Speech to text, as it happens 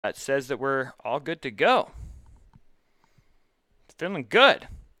That says that we're all good to go. Feeling good.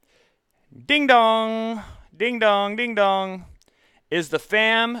 Ding dong, ding dong, ding dong. Is the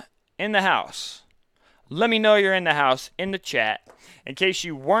fam in the house? Let me know you're in the house in the chat. In case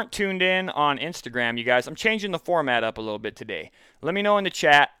you weren't tuned in on Instagram, you guys, I'm changing the format up a little bit today. Let me know in the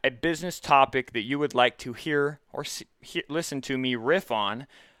chat a business topic that you would like to hear or listen to me riff on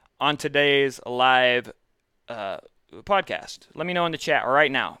today's live podcast. Let me know in the chat right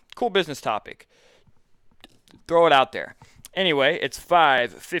now. Cool business topic. Throw it out there. Anyway, it's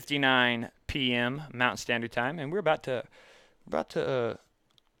 5:59 p.m. Mountain Standard Time, and we're about to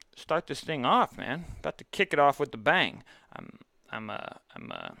start this thing off, man. About to kick it off with the bang. I'm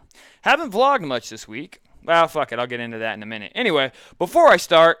haven't vlogged much this week. Well, fuck it. I'll get into that in a minute. Anyway, before I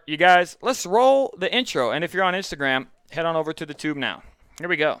start, you guys, let's roll the intro. And if you're on Instagram, head on over to the tube now. Here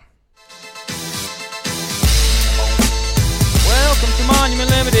we go. Welcome to Monument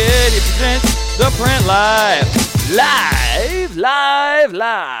Limited. It presents The Print Live. Live.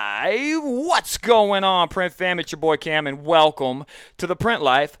 What's going on, Print fam? It's your boy Cam, and welcome to the Print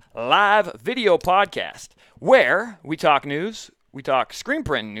Life live video podcast, where we talk news, we talk screen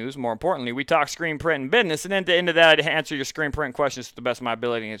printing news, more importantly, we talk screen printing business, and then at the end of that, I answer your screen printing questions to the best of my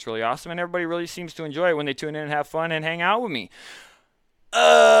ability, and it's really awesome, and everybody really seems to enjoy it when they tune in and have fun and hang out with me.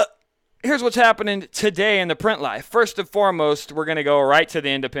 Here's what's happening today in the Print Life. First and foremost, we're going to go right to the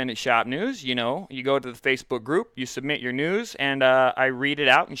independent shop news. You know, you go to the Facebook group, you submit your news, and I read it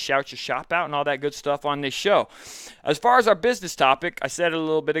out and shout your shop out and all that good stuff on this show. As far as our business topic, I said it a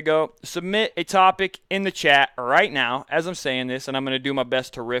little bit ago, submit a topic in the chat right now as I'm saying this, and I'm going to do my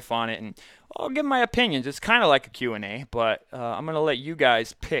best to riff on it, and I'll give my opinions. It's kind of like a Q&A, but I'm going to let you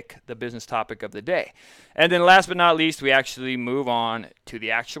guys pick the business topic of the day. And then last but not least, we actually move on to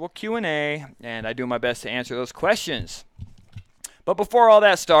the actual Q&A, and I do my best to answer those questions. But before all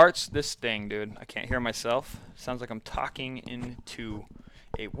that starts, this thing, dude, I can't hear myself. Sounds like I'm talking into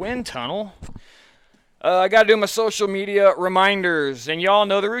a wind tunnel. I got to do my social media reminders, and y'all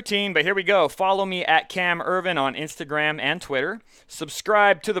know the routine, but here we go. Follow me at Cam Irvin on Instagram and Twitter.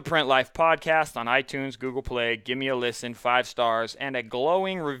 Subscribe to the Print Life podcast on iTunes, Google Play. Give me a listen, 5 stars, and a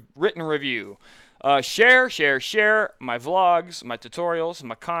glowing written review. Share my vlogs, my tutorials,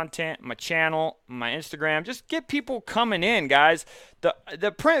 my content, my channel, my Instagram. Just get people coming in, guys.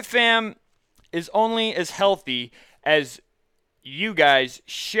 The Print fam is only as healthy as you guys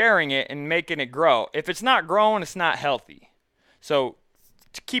sharing it and making it grow. If it's not growing, it's not healthy. So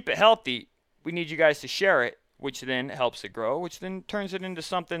to keep it healthy, we need you guys to share it, which then helps it grow, which then turns it into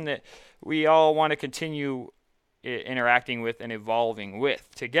something that we all want to continue interacting with and evolving with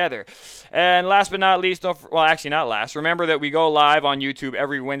together. And last but not least, remember that we go live on YouTube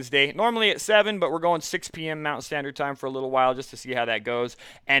every Wednesday, normally at 7, but we're going 6 p.m. Mountain Standard Time for a little while just to see how that goes.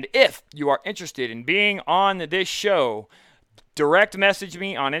 And if you are interested in being on this show, direct message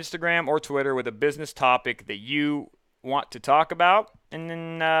me on Instagram or Twitter with a business topic that you want to talk about, and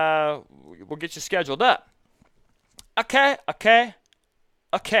then we'll get you scheduled up. Okay.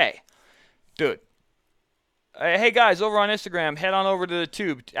 Dude. Hey, guys, over on Instagram, head on over to the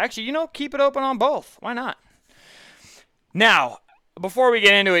tube. Actually, keep it open on both. Why not? Now, before we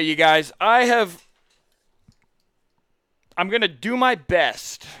get into it, you guys, I'm going to do my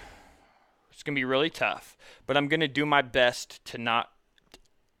best. It's going to be really tough, but I'm going to do my best to not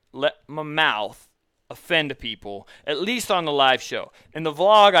let my mouth offend people, at least on the live show. In the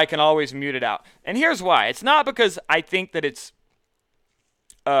vlog, I can always mute it out. And here's why. It's not because I think that it's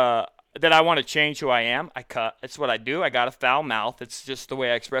that I want to change who I am. I cut. It's what I do. I got a foul mouth. It's just the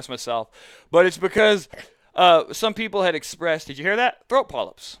way I express myself. But it's because some people had expressed, did you hear that? Throat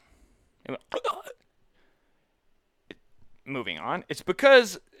polyps. Moving on. It's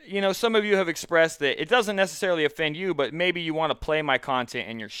because some of you have expressed that it doesn't necessarily offend you, but maybe you want to play my content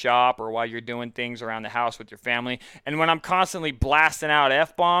in your shop or while you're doing things around the house with your family. And when I'm constantly blasting out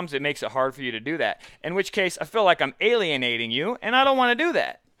F-bombs, it makes it hard for you to do that. In which case, I feel like I'm alienating you, and I don't want to do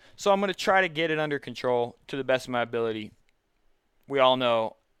that. So I'm going to try to get it under control to the best of my ability. We all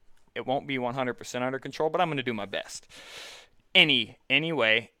know it won't be 100% under control, but I'm going to do my best.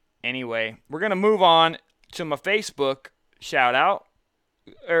 Anyway, we're going to move on to my Facebook shout out.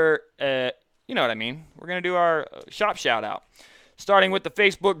 You know what I mean. We're going to do our shop shout out. Starting with the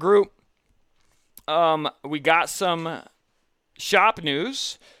Facebook group, we got some shop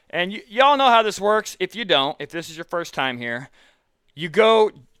news. And y'all know how this works. If you don't, if this is your first time here, you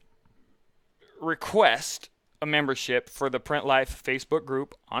go request a membership for the Print Life Facebook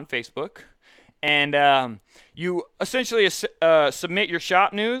group on Facebook. And you essentially submit your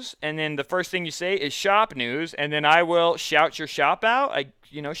shop news, and then the first thing you say is shop news, and then I will shout your shop out.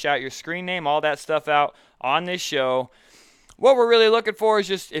 Shout your screen name, all that stuff out on this show. What we're really looking for is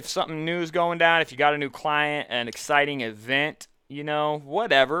just if something new is going down, if you got a new client, an exciting event,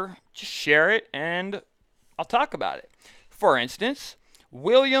 whatever, just share it, and I'll talk about it. For instance,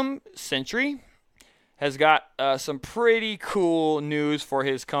 William Century has got some pretty cool news for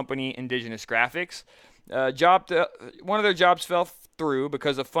his company, Indigenous Graphics. One of their jobs fell through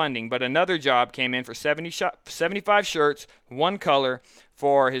because of funding, but another job came in for 75 shirts, one color,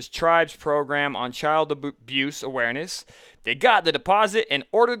 for his tribe's program on child abuse awareness. They got the deposit and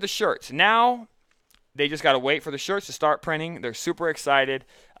ordered the shirts. Now they just got to wait for the shirts to start printing. They're super excited,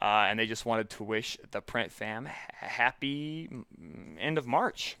 and they just wanted to wish the print fam happy end of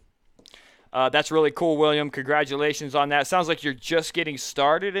March. That's really cool, William. Congratulations on that. Sounds like you're just getting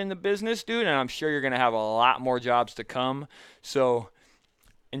started in the business, dude, and I'm sure you're going to have a lot more jobs to come. So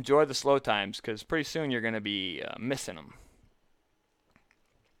enjoy the slow times, because pretty soon you're going to be missing them.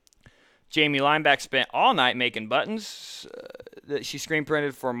 Jamie Lineback spent all night making buttons that she screen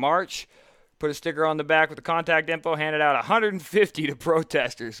printed for March. Put a sticker on the back with the contact info, handed out 150 to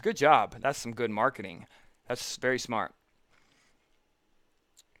protesters. Good job. That's some good marketing. That's very smart.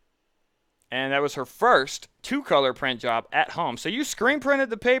 And that was her first two-color print job at home. So you screen printed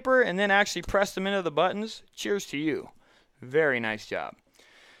the paper and then actually pressed them into the buttons. Cheers to you. Very nice job.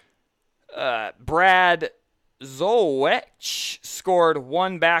 Brad Zolwech scored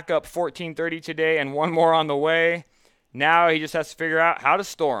one backup 1430 today and one more on the way. Now he just has to figure out how to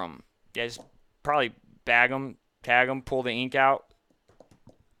store them. Yeah, just probably bag them, tag them, pull the ink out.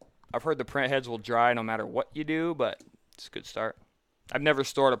 I've heard the print heads will dry no matter what you do, but it's a good start. I've never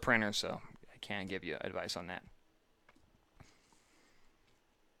stored a printer, so I can't give you advice on that.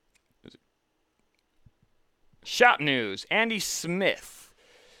 Shop news. Andy Smith.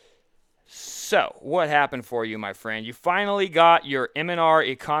 So, what happened for you, my friend? You finally got your M&R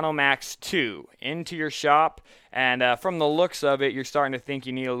Economax 2 into your shop, and from the looks of it, you're starting to think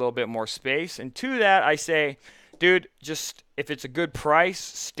you need a little bit more space. And to that, I say, dude, just if it's a good price,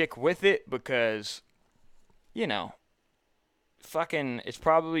 stick with it, because, it's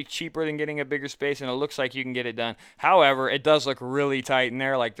probably cheaper than getting a bigger space, and it looks like you can get it done. However, it does look really tight in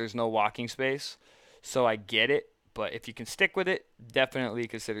there, like there's no walking space. So I get it. But if you can stick with it, definitely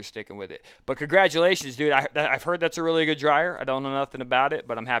consider sticking with it. But congratulations, dude. I've heard that's a really good dryer. I don't know nothing about it,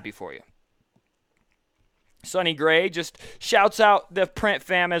 but I'm happy for you. Sonny Gray just shouts out the print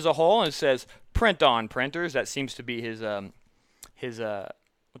fam as a whole and says, "Print on, printers." That seems to be his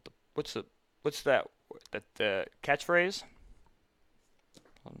what's that the catchphrase?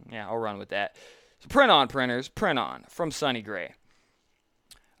 Yeah, I'll run with that. So print on, printers. Print on, from Sonny Gray.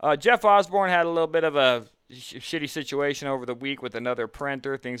 Jeff Osborne had a little bit of a shitty situation over the week with another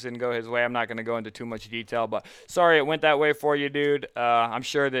printer. Things didn't go his way. I'm not going to go into too much detail, but sorry it went that way for you, dude. I'm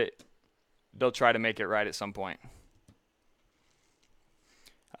sure that they'll try to make it right at some point.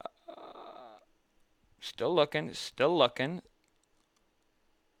 Still looking.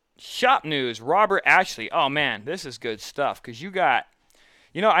 Shop news. Robert Ashley. Oh, man, this is good stuff, because you got...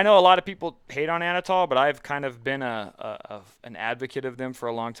 I know a lot of people hate on Anatol, but I've kind of been an advocate of them for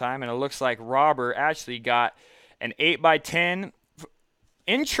a long time, and it looks like Robert actually got an 8x10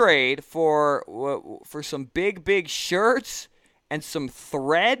 in trade for some big shirts and some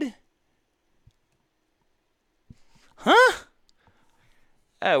thread. Huh?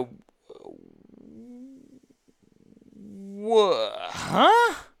 Huh?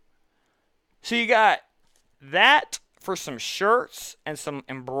 So you got that for some shirts and some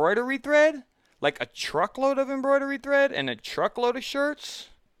embroidery thread, like a truckload of embroidery thread and a truckload of shirts.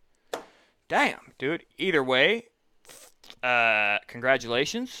 Damn, dude. Either way,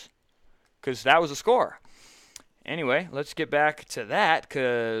 congratulations, because that was a score. Anyway, let's get back to that,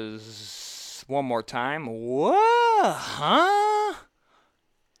 because one more time. What? Huh?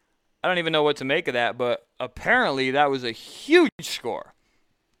 I don't even know what to make of that, but apparently that was a huge score.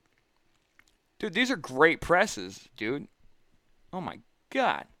 Dude, these are great presses, dude. Oh, my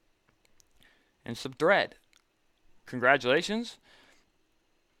God. And some thread. Congratulations.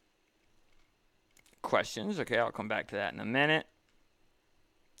 Questions. Okay, I'll come back to that in a minute.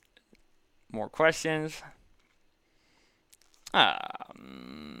 More questions.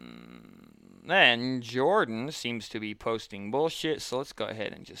 Then Jordan seems to be posting bullshit, so let's go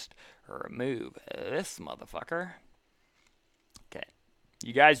ahead and just remove this motherfucker. Okay.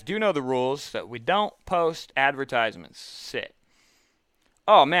 You guys do know the rules that we don't post advertisements. Sit.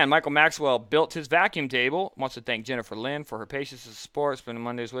 Oh man, Michael Maxwell built his vacuum table. Wants to thank Jennifer Lynn for her patience and support, spending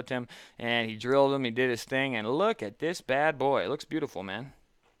Mondays with him. And he drilled him, he did his thing, and look at this bad boy. It looks beautiful, man.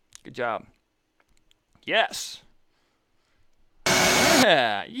 Good job. Yes.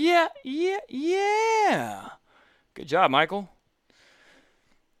 Yeah. Good job, Michael.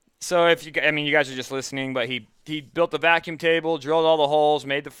 So if you, I mean, you guys are just listening, but he built the vacuum table, drilled all the holes,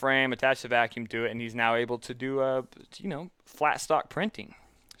 made the frame, attached the vacuum to it, and he's now able to do, flat stock printing.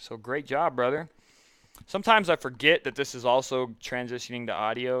 So great job, brother. Sometimes I forget that this is also transitioning to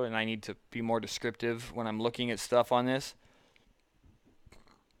audio, and I need to be more descriptive when I'm looking at stuff on this.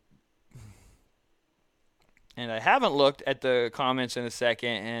 And I haven't looked at the comments in a second,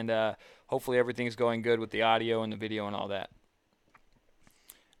 and hopefully everything's going good with the audio and the video and all that.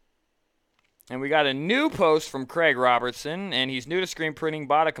 And we got a new post from Craig Robertson, and he's new to screen printing,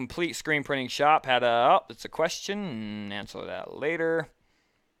 bought a complete screen printing shop, it's a question, answer that later.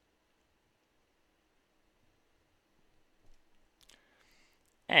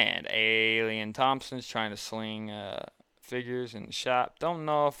 And Alien Thompson's trying to sling figures in the shop. Don't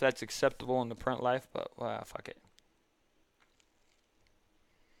know if that's acceptable in the print life, but fuck it.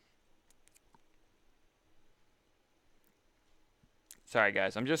 Sorry,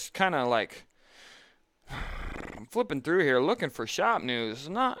 guys. I'm just kind of like I'm flipping through here looking for shop news.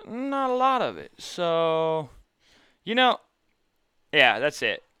 Not a lot of it. So, yeah, that's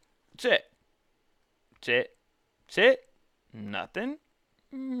it. That's it. Nothing.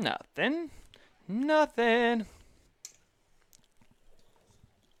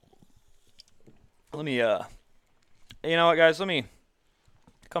 Let me, you know what, guys? Let me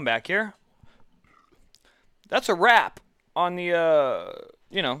come back here. That's a wrap on the,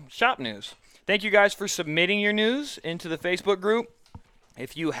 shop news. Thank you guys for submitting your news into the Facebook group.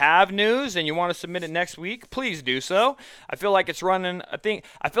 If you have news and you want to submit it next week, please do so. I feel like it's running,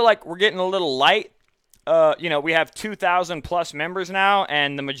 I feel like we're getting a little light. We have 2,000 plus members now,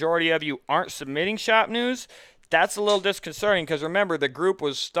 and the majority of you aren't submitting shop news. That's a little disconcerting because remember, the group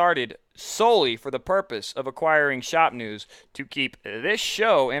was started solely for the purpose of acquiring shop news to keep this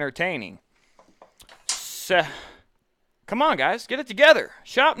show entertaining. So, come on, guys, get it together.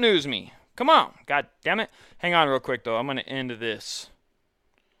 Shop news me. Come on. God damn it. Hang on real quick, though. I'm going to end this.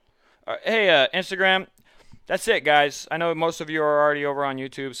 Hey, Instagram. That's it, guys. I know most of you are already over on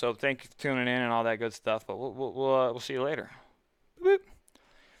YouTube, so thank you for tuning in and all that good stuff. But we'll see you later. Boop.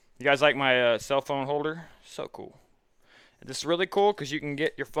 You guys like my cell phone holder? So cool. This is really cool because you can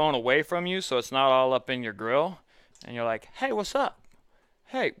get your phone away from you, so it's not all up in your grill. And you're like, hey, what's up?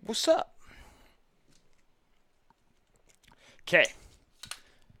 Hey, what's up? Okay.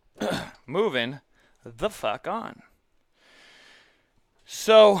 Moving the fuck on.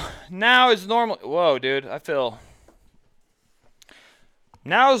 So now is normal. Whoa, dude,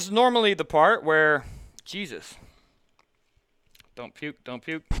 now is normally the part where, Jesus, don't puke.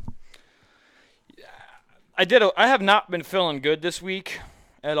 I have not been feeling good this week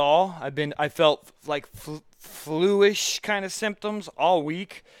at all. I felt like flu-ish kind of symptoms all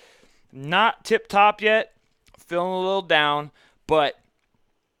week. Not tip-top yet. Feeling a little down, but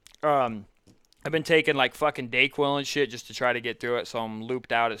I've been taking like fucking Dayquil and shit just to try to get through it, so I'm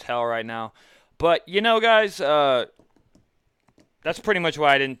looped out as hell right now. But guys, that's pretty much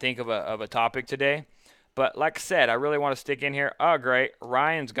why I didn't think of a topic today. But like I said, I really want to stick in here. Oh, great.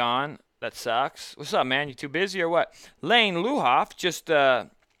 Ryan's gone. That sucks. What's up, man? You too busy or what? Lane Luhoff just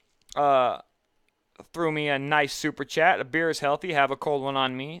threw me a nice super chat. A beer is healthy. Have a cold one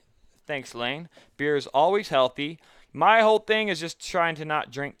on me. Thanks, Lane. Beer is always healthy. My whole thing is just trying to not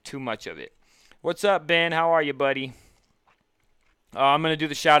drink too much of it. What's up, Ben? How are you, buddy? I'm going to do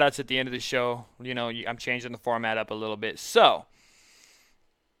the shout-outs at the end of the show. I'm changing the format up a little bit. So,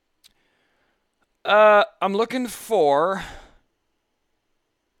 I'm looking for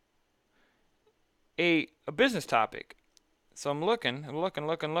a business topic. So I'm looking.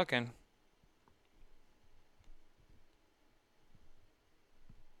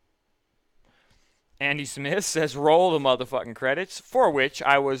 Andy Smith says, roll the motherfucking credits, for which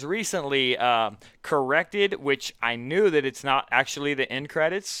I was recently corrected, which I knew that it's not actually the end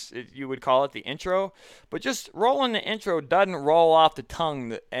credits. You would call it the intro. But just rolling the intro doesn't roll off the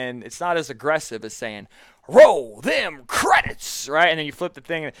tongue, and it's not as aggressive as saying, roll them credits, right? And then you flip the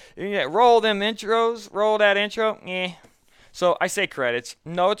thing, and roll them intros, roll that intro, So I say credits.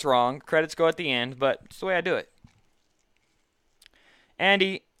 No, it's wrong. Credits go at the end, but it's the way I do it.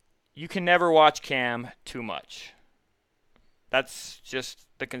 Andy, you can never watch Cam too much. That's just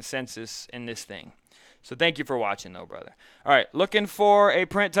the consensus in this thing. So thank you for watching, though, brother. All right, looking for a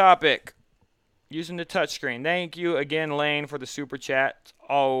print topic. using the touchscreen. Thank you again, Lane, for the super chat. It's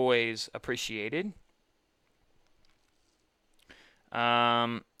always appreciated.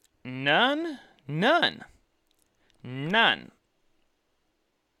 None.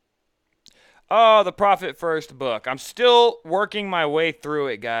 Oh, the Profit First book. I'm still working my way through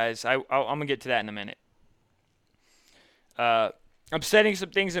it, guys. I'm going to get to that in a minute. I'm setting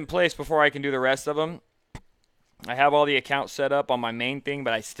some things in place before I can do the rest of them. I have all the accounts set up on my main thing,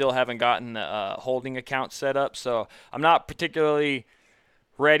 but I still haven't gotten the holding account set up. So I'm not particularly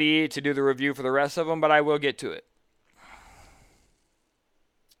ready to do the review for the rest of them, but I will get to it.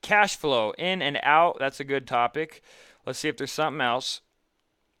 Cash flow, in and out. That's a good topic. Let's see if there's something else.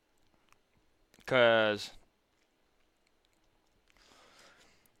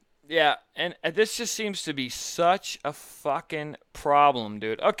 Yeah, and this just seems to be such a fucking problem,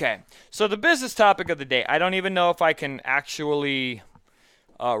 dude. Okay, so the business topic of the day. I don't even know if I can actually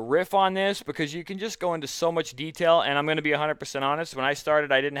riff on this because you can just go into so much detail, and I'm going to be 100% honest. When I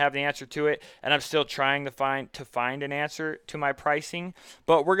started, I didn't have the answer to it, and I'm still trying to find an answer to my pricing.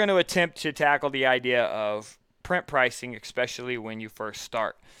 But we're going to attempt to tackle the idea of print pricing, especially when you first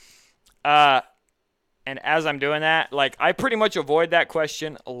start. And as I'm doing that, like, I pretty much avoid that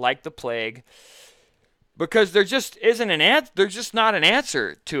question like the plague because there just isn't an answer. There's just not an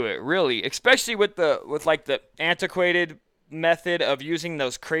answer to it, really, especially with the antiquated method of using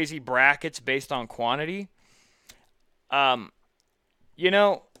those crazy brackets based on quantity. Do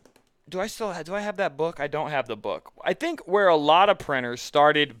I have that book? I don't have the book. I think where a lot of printers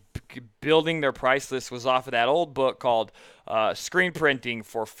started building their price list was off of that old book called Screen Printing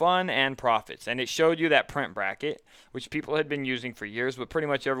for Fun and Profits. And it showed you that print bracket, which people had been using for years, but pretty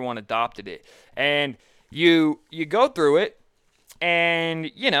much everyone adopted it. And you go through it,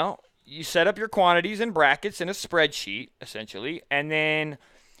 and, you set up your quantities in brackets in a spreadsheet, essentially. And then,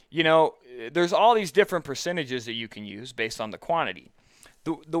 there's all these different percentages that you can use based on the quantity.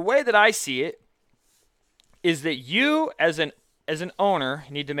 The way that I see it is that you, as an owner,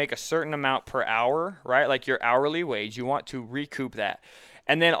 need to make a certain amount per hour, right? Like your hourly wage. You want to recoup that.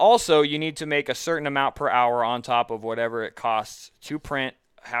 And then also you need to make a certain amount per hour on top of whatever it costs to print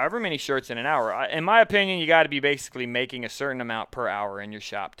however many shirts in an hour. In my opinion, you got to be basically making a certain amount per hour in your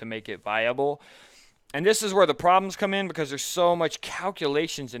shop to make it viable. And this is where the problems come in because there's so much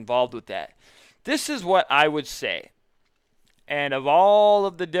calculations involved with that. This is what I would say. And of all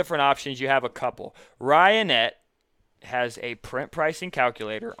of the different options, you have a couple. Ryonet has a print pricing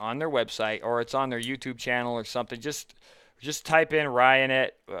calculator on their website, or it's on their YouTube channel or something. Just type in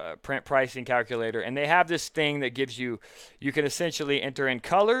Ryonet print pricing calculator, and they have this thing that gives you can essentially enter in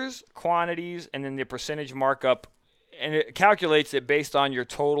colors, quantities, and then the percentage markup, and it calculates it based on your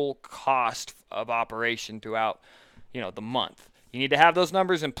total cost of operation throughout, the month. You need to have those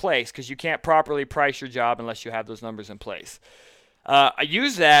numbers in place because you can't properly price your job unless you have those numbers in place. I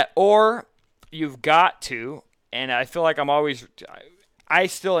use that, or you've got to, and I feel like I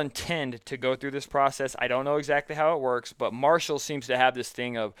still intend to go through this process. I don't know exactly how it works, but Marshall seems to have this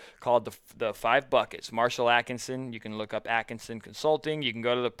thing called the 5 buckets. Marshall Atkinson, you can look up Atkinson Consulting. You can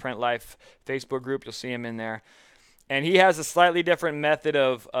go to the Print Life Facebook group. You'll see him in there. And he has a slightly different method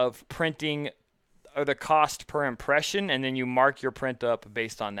of printing or the cost per impression, and then you mark your print up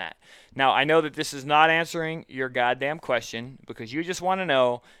based on that. Now, I know that this is not answering your goddamn question because you just want to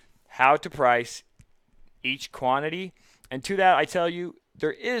know how to price each quantity. And to that, I tell you,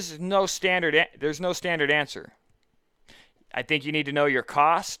 there's no standard answer. I think you need to know your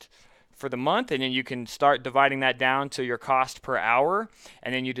cost for the month, and then you can start dividing that down to your cost per hour,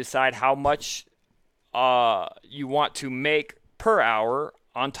 and then you decide how much you want to make per hour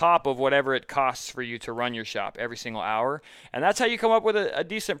on top of whatever it costs for you to run your shop every single hour. And that's how you come up with a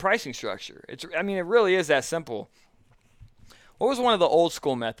decent pricing structure. It really is that simple. What was one of the old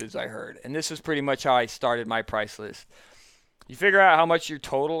school methods I heard? And this is pretty much how I started my price list. You figure out how much your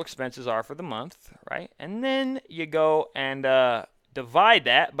total expenses are for the month, right? And then you go and divide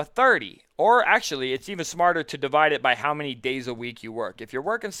that by 30. Or actually, it's even smarter to divide it by how many days a week you work. If you're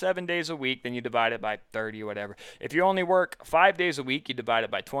working 7 days a week, then you divide it by 30 or whatever. If you only work 5 days a week, you divide it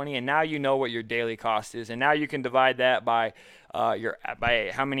by 20, and now you know what your daily cost is. And now you can divide that by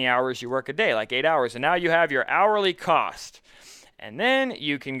by how many hours you work a day, like 8 hours. And now you have your hourly cost. And then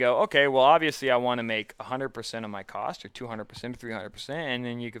you can go, okay, well, obviously I want to make 100% of my cost, or 200%, or 300%, and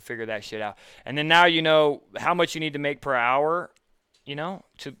then you can figure that shit out. And then now you know how much you need to make per hour,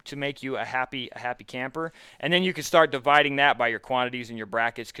 to make you a happy camper. And then you can start dividing that by your quantities and your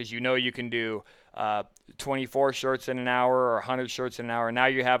brackets, because you can do 24 shirts in an hour or 100 shirts in an hour. Now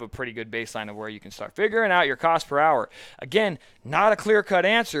you have a pretty good baseline of where you can start figuring out your cost per hour. Again, not a clear-cut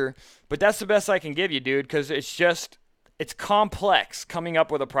answer, but that's the best I can give you, dude, because it's complex coming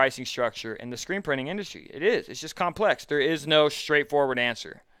up with a pricing structure in the screen printing industry. It is. It's just complex. There is no straightforward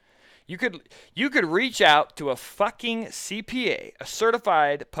answer. You could reach out to a fucking CPA, a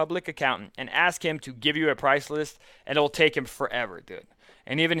certified public accountant, and ask him to give you a price list, and it'll take him forever, dude.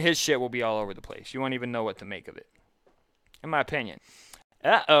 And even his shit will be all over the place. You won't even know what to make of it, in my opinion.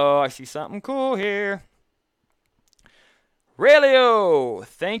 Uh-oh, I see something cool here. Raylio,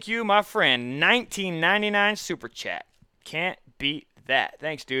 thank you, my friend. $19.99 super chat. Can't beat that.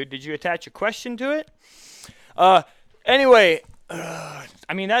 Thanks, dude. Did you attach a question to it? Anyway,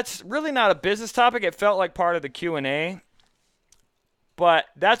 I mean, that's really not a business topic. It felt like part of the Q&A. But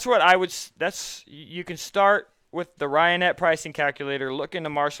that's what you can start with the Ryonet pricing calculator. Look into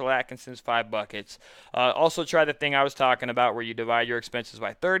Marshall Atkinson's 5 buckets. Also try the thing I was talking about where you divide your expenses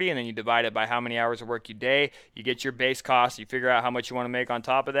by 30 and then you divide it by how many hours of work you day. You get your base cost. You figure out how much you want to make on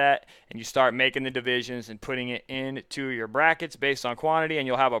top of that, and you start making the divisions and putting it into your brackets based on quantity, and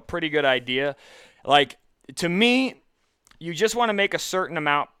you'll have a pretty good idea. Like, to me, you just want to make a certain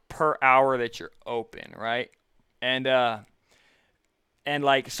amount per hour that you're open, right? And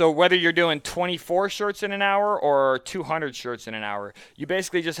like, so whether you're doing 24 shirts in an hour or 200 shirts in an hour, you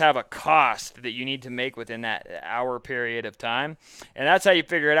basically just have a cost that you need to make within that hour period of time. And that's how you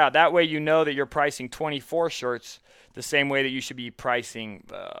figure it out. That way you know that you're pricing 24 shirts the same way that you should be pricing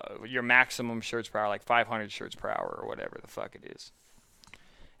your maximum shirts per hour, like 500 shirts per hour or whatever the fuck it is.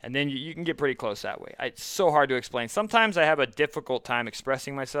 And then you can get pretty close that way. It's so hard to explain. Sometimes I have a difficult time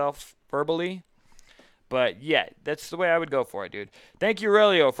expressing myself verbally. But, yeah, that's the way I would go for it, dude. Thank you,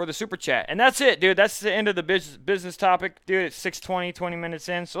 Aurelio, for the super chat. And that's it, dude. That's the end of the business topic. Dude, it's 6:20, 20 minutes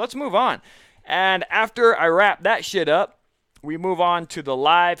in. So let's move on. And after I wrap that shit up, we move on to the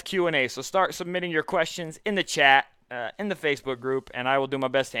live Q&A. So start submitting your questions in the chat, in the Facebook group, and I will do my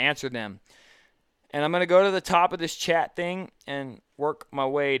best to answer them. And I'm going to go to the top of this chat thing and work my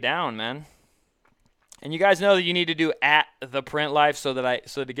way down, man. And you guys know that you need to do @theprintlife so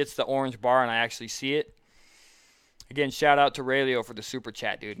that it gets the orange bar and I actually see it. Again, shout out to Raylio for the super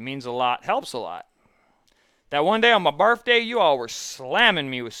chat, dude. It means a lot, helps a lot. That one day on my birthday, you all were slamming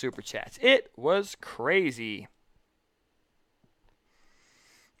me with super chats. It was crazy.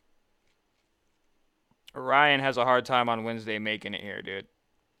 Ryan has a hard time on Wednesday making it here, dude.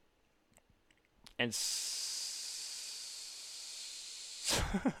 And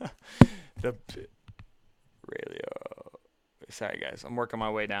the Raylio. Sorry, guys. I'm working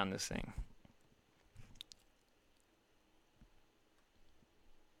my way down this thing.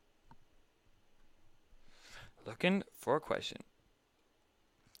 Looking for a question.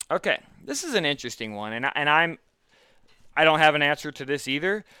 Okay, this is an interesting one, and I don't have an answer to this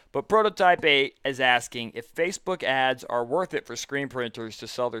either, but Prototype 8 is asking if Facebook ads are worth it for screen printers to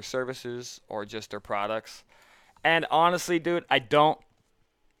sell their services or just their products. And honestly, dude, I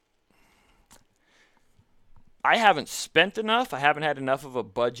haven't spent enough. I haven't had enough of a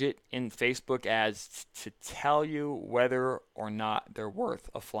budget in Facebook ads to tell you whether or not they're worth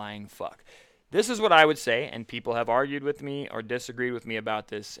a flying fuck. This is what I would say, and people have argued with me or disagreed with me about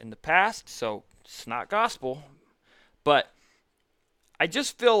this in the past, so it's not gospel. But I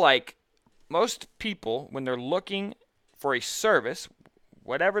just feel like most people, when they're looking for a service,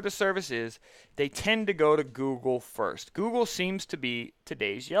 whatever the service is, they tend to go to Google first. Google seems to be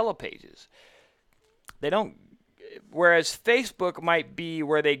today's Yellow Pages. Whereas Facebook might be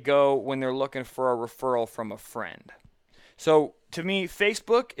where they go when they're looking for a referral from a friend. So to me,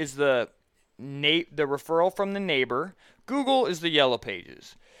 Facebook is the referral from the neighbor. Google is the Yellow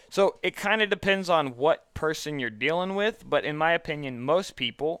Pages. So it kind of depends on what person you're dealing with, but in my opinion, most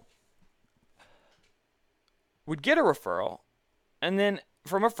people would get a referral, and then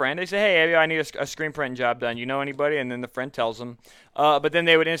from a friend, they say, hey, I need a screen printing job done. You know anybody? And then the friend tells them. But then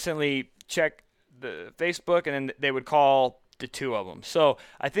they would instantly check the Facebook, and then they would call the two of them. So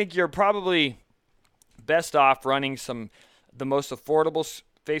I think you're probably best off running the most affordable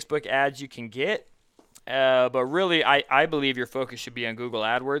Facebook ads you can get. But really, I believe your focus should be on Google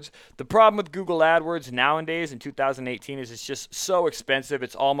AdWords. The problem with Google AdWords nowadays in 2018 is it's just so expensive,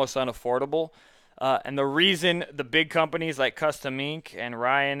 it's almost unaffordable. And the reason the big companies like Custom Ink and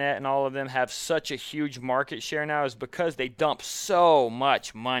Ryonet and all of them have such a huge market share now is because they dump so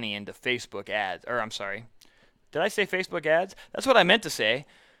much money into Facebook ads. Or I'm sorry, did I say Facebook ads? That's what I meant to say.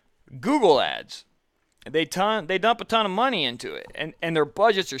 Google ads. They dump a ton of money into it, and their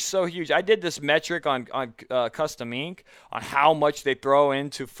budgets are so huge. I did this metric on Custom Ink on how much they throw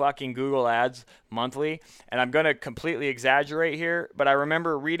into fucking Google Ads monthly, and I'm gonna completely exaggerate here, but I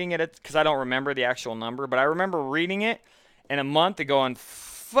remember reading it because I don't remember the actual number, but I remember reading it in a month and going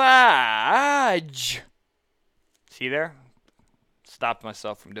fudge. See there? Stopped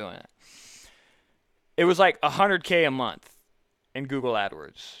myself from doing it. It was like $100K a month in Google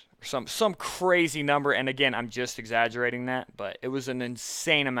AdWords. Some crazy number, and again, I'm just exaggerating that, but it was an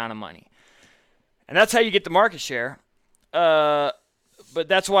insane amount of money. And that's how you get the market share. But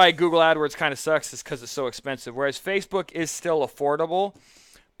that's why Google AdWords kind of sucks, is because it's so expensive, whereas Facebook is still affordable.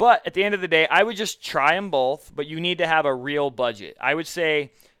 But at the end of the day, I would just try them both, but you need to have a real budget. I would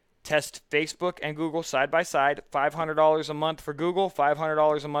say test Facebook and Google side by side, $500 a month for Google,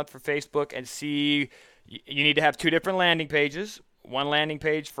 $500 a month for Facebook, and see. You need to have 2 different landing pages. One landing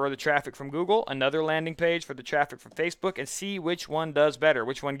page for the traffic from Google, another landing page for the traffic from Facebook, and see which one does better,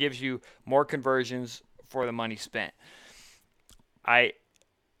 which one gives you more conversions for the money spent. I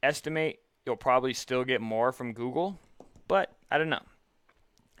estimate you'll probably still get more from Google, but I don't know.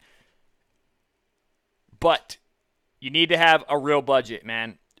 But you need to have a real budget,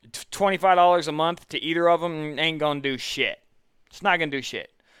 man. $25 a month to either of them ain't going to do shit. It's not going to do shit.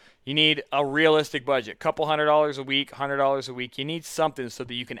 You need a realistic budget, couple $100 a week, $100 a week. You need something so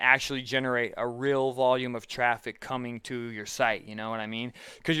that you can actually generate a real volume of traffic coming to your site. You know what I mean?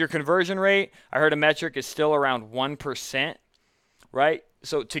 Because your conversion rate, I heard a metric, is still around 1%, right?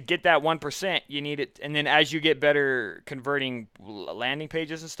 So to get that 1%, you need it. And then as you get better converting landing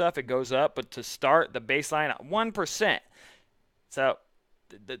pages and stuff, it goes up. But to start, the baseline, 1%. So,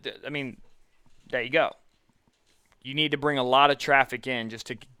 I mean, there you go. You need to bring a lot of traffic in just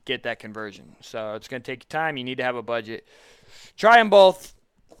to get that conversion. So it's going to take you time. You need to have a budget. Try them both.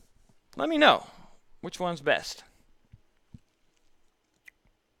 Let me know which one's best.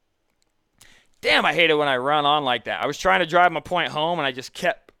 Damn, I hate it when I run on like that. I was trying to drive my point home, and I just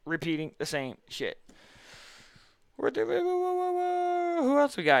kept repeating the same shit. Who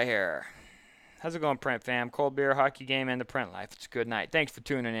else we got here? How's it going, Print fam? Cold beer, hockey game, and the print life. It's a good night. Thanks for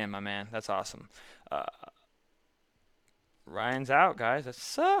tuning in, my man. That's awesome. Ryan's out, guys. That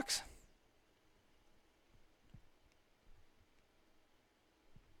sucks.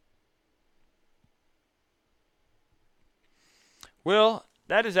 Will,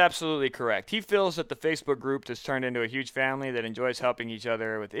 that is absolutely correct. He feels that the Facebook group has turned into a huge family that enjoys helping each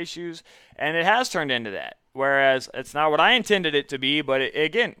other with issues, and it has turned into that. Whereas it's not what I intended it to be, but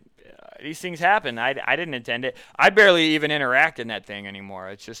again, these things happen. I didn't intend it. I barely even interact in that thing anymore.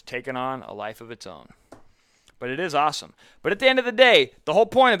 It's just taken on a life of its own. But it is awesome. But at the end of the day, the whole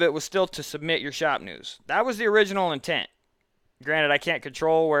point of it was still to submit your shop news. That was the original intent. Granted, I can't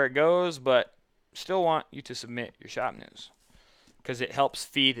control where it goes, but still want you to submit your shop news because it helps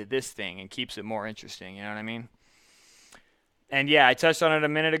feed this thing and keeps it more interesting. You know what I mean? And yeah, I touched on it a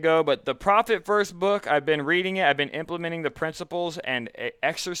minute ago, but the Profit First book, I've been reading it. I've been implementing the principles and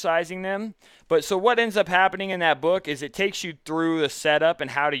exercising them. But so what ends up happening in that book is it takes you through the setup and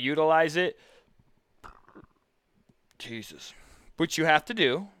how to utilize it. Jesus. Which you have to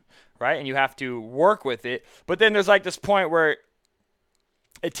do, right? And you have to work with it. But then there's like this point where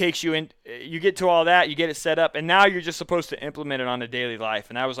it takes you in, you get to all that, you get it set up, and now you're just supposed to implement it on a daily life.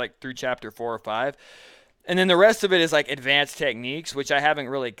 And that was like through chapter 4 or 5. And then the rest of it is like advanced techniques, which I haven't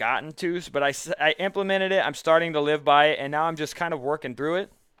really gotten to, but I implemented it. I'm starting to live by it, and now I'm just kind of working through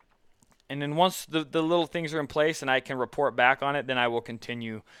it. And then once the little things are in place and I can report back on it, then I will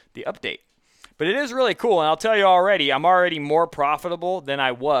continue the update. But it is really cool, and I'll tell you already, I'm already more profitable than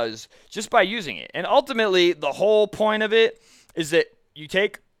I was just by using it. And ultimately, the whole point of it is that you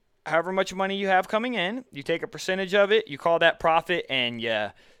take however much money you have coming in, you take a percentage of it, you call that profit, and you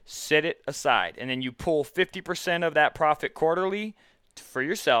set it aside. And then you pull 50% of that profit quarterly for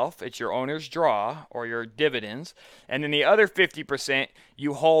yourself. It's your owner's draw or your dividends. And then the other 50%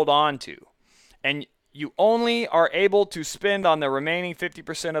 you hold on to. And you only are able to spend on the remaining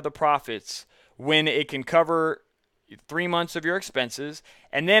 50% of the profits when it can cover 3 months of your expenses,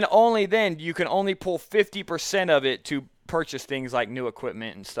 and then only then you can only pull 50% of it to purchase things like new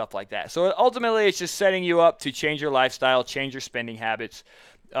equipment and stuff like that. So ultimately, it's just setting you up to change your lifestyle, change your spending habits,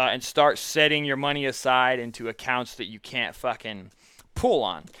 and start setting your money aside into accounts that you can't fucking pull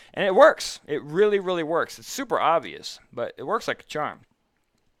on. And it works. It really, really works. It's super obvious, but it works like a charm.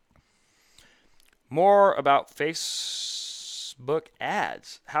 More about Facebook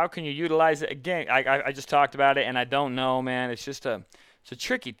ads. How can you utilize it? Again, I just talked about it, and I don't know, man. It's just it's a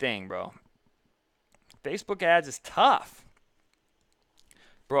tricky thing, bro. Facebook ads is tough.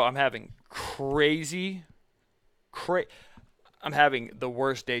 Bro, I'm having I'm having the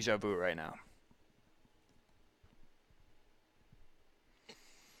worst deja vu right now.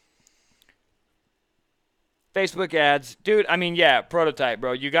 Facebook ads, dude. I mean, yeah, prototype,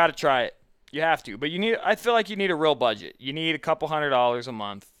 bro. You got to try it. You have to, but I feel like you need a real budget. You need a couple $100s a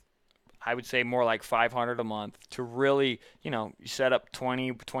month. I would say more like 500 a month to really, you set up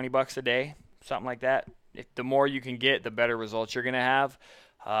 20 bucks a day, something like that. If the more you can get, the better results you're gonna have.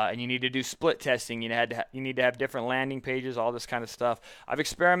 And you need to do split testing. You need to have different landing pages, all this kind of stuff. I've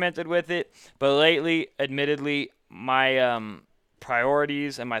experimented with it, but lately, admittedly, my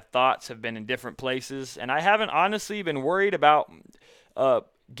priorities and my thoughts have been in different places, and I haven't honestly been worried about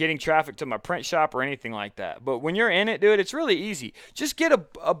getting traffic to my print shop or anything like that. But when you're in it, dude, it's really easy. Just get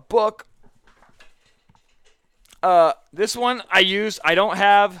a book. This one I use. I don't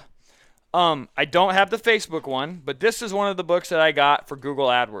have the Facebook one, but this is one of the books that I got for Google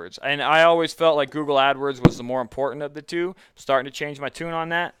AdWords. And I always felt like Google AdWords was the more important of the two. I'm starting to change my tune on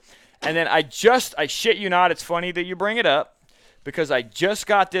that. And then I shit you not, it's funny that you bring it up because I just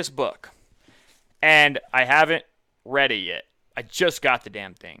got this book and I haven't read it yet. I just got the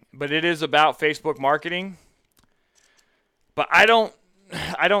damn thing. But it is about Facebook marketing. But I don't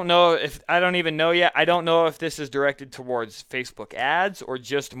know if I don't even know yet. I don't know if this is directed towards Facebook ads or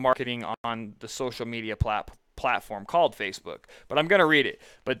just marketing on the social media platform called Facebook. But I'm going to read it.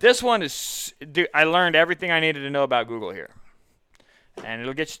 But this one is, dude, I learned everything I needed to know about Google here. And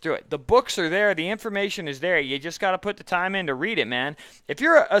it'll get you through it. The books are there. The information is there. You just got to put the time in to read it, man. If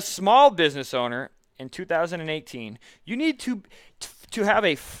you're a small business owner in 2018, you need to have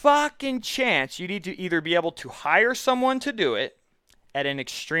a fucking chance. You need to either be able to hire someone to do it at an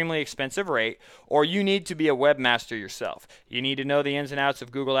extremely expensive rate, or you need to be a webmaster yourself. You need to know the ins and outs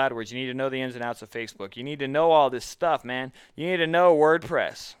of Google AdWords. You need to know the ins and outs of Facebook. You need to know all this stuff, man. You need to know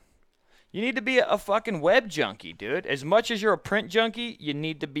WordPress. You need to be a fucking web junkie, dude. As much as you're a print junkie, you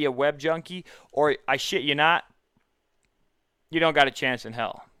need to be a web junkie, or I shit you not, you don't got a chance in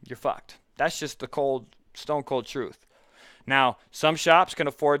hell. You're fucked. That's just the stone cold truth. Now, some shops can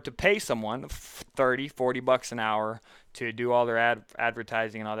afford to pay someone 30, 40 bucks an hour to do all their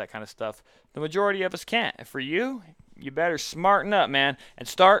advertising and all that kind of stuff. The majority of us can't. For you, you better smarten up, man, and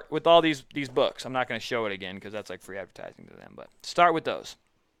start with all these books. I'm not going to show it again because that's like free advertising to them, but start with those.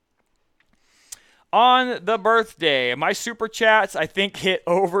 On the birthday, my super chats, I think, hit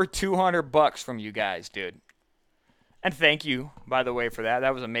over 200 bucks from you guys, dude. And thank you, by the way, for that.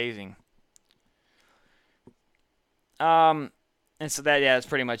 That was amazing. And so that's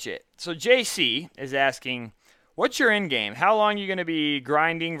pretty much it. So JC is asking, what's your end game? How long are you going to be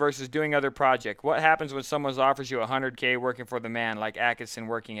grinding versus doing other projects? What happens when someone offers you $100K working for the man, like Atkinson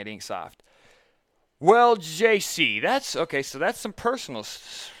working at Inksoft? Well, JC, that's okay. So that's some personal.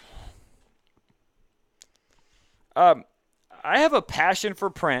 I have a passion for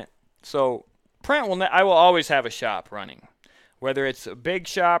print. So print I will always have a shop running, whether it's a big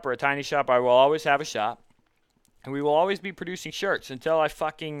shop or a tiny shop. I will always have a shop. And we will always be producing shirts until I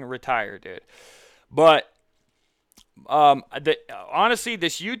fucking retire, dude. But honestly,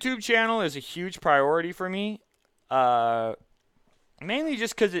 this YouTube channel is a huge priority for me. Mainly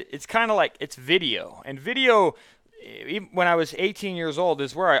just because it's kind of like it's video. And video, even when I was 18 years old,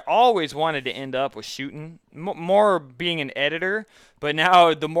 is where I always wanted to end up with shooting. More being an editor. But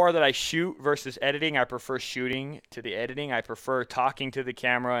now the more that I shoot versus editing, I prefer shooting to the editing. I prefer talking to the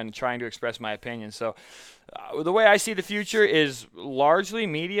camera and trying to express my opinion. So the way I see the future is largely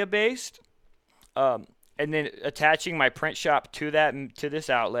media-based. And then attaching my print shop to this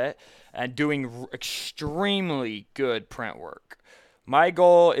outlet and doing extremely good print work. My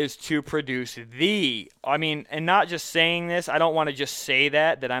goal is to produce and not just saying this, I don't want to just say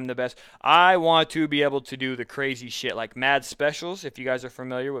that I'm the best. I want to be able to do the crazy shit like Mad Specials, if you guys are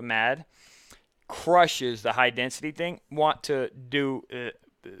familiar with Mad. Crushes the high density thing. Want to do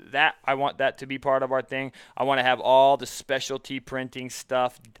that. I want that to be part of our thing. I want to have all the specialty printing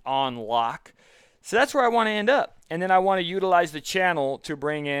stuff on lock. So that's where I want to end up. And then I want to utilize the channel to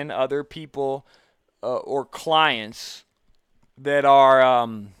bring in other people or clients that are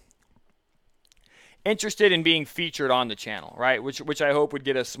interested in being featured on the channel, right? Which I hope would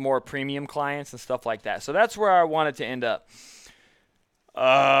get us more premium clients and stuff like that. So that's where I want it to end up.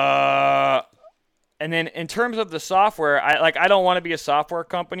 And then in terms of the software, I don't want to be a software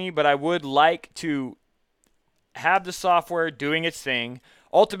company, but I would like to have the software doing its thing,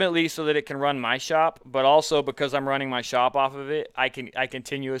 ultimately so that it can run my shop, but also because I'm running my shop off of it, I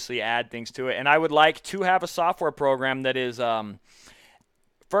continuously add things to it. And I would like to have a software program that is,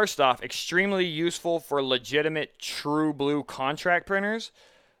 first off, extremely useful for legitimate true blue contract printers.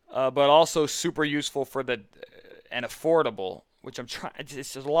 but also super useful for the and affordable, which I'm trying. It's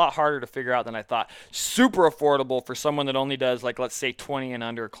just a lot harder to figure out than I thought. Super affordable for someone that only does, like, let's say 20 and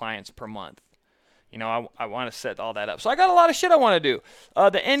under clients per month. I want to set all that up. So I got a lot of shit I want to do.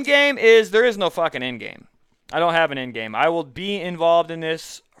 The end game is there is no fucking end game. I don't have an end game. I will be involved in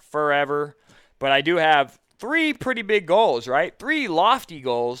this forever, but I do have 3 pretty big goals, right? 3 lofty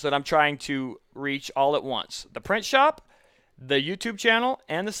goals that I'm trying to reach all at once. The print shop, the YouTube channel,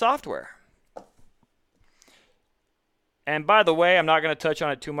 and the software. And by the way, I'm not going to touch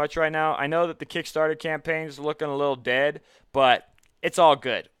on it too much right now. I know that the Kickstarter campaign is looking a little dead, but it's all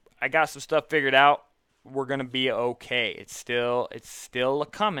good. I got some stuff figured out. We're going to be okay. It's still a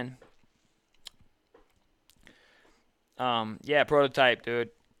coming. Yeah, prototype, dude.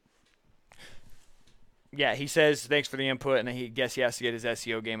 Yeah, he says thanks for the input, and he guess he has to get his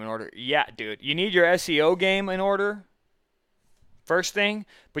SEO game in order. Yeah, dude, you need your SEO game in order. First thing,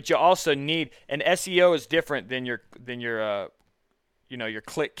 but you also need, and SEO is different than your your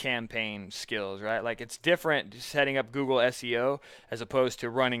click campaign skills, right? Like, it's different setting up Google SEO as opposed to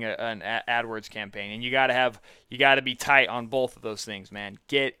running an AdWords campaign. And you got to be tight on both of those things, man.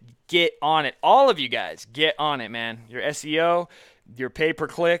 Get on it. All of you guys, get on it, man. Your SEO, your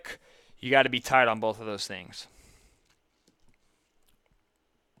pay-per-click, you got to be tight on both of those things.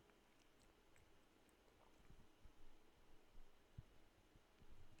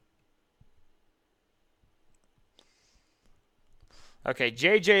 Okay,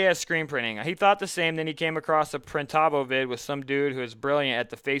 JJS Screen Printing. He thought the same, then he came across a Printavo vid with some dude who is brilliant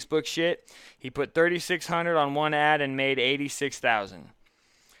at the Facebook shit. He put 3,600 on one ad and made 86,000.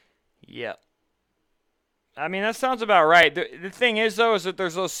 Yep. I mean, that sounds about right. The thing is, though, is that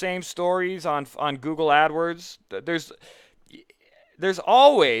there's those same stories on Google AdWords. There's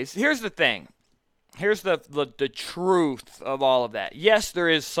always, here's the thing. Here's the truth of all of that. Yes, there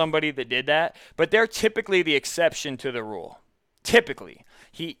is somebody that did that, but they're typically the exception to the rule. Typically.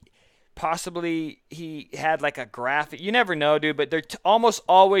 He had like a graphic. You never know, dude, but they're almost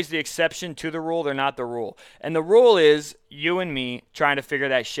always the exception to the rule. They're not the rule. And the rule is you and me trying to figure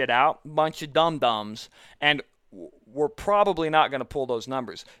that shit out. Bunch of dum-dums. And we're probably not going to pull those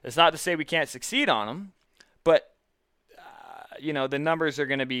numbers. It's not to say we can't succeed on them, but the numbers are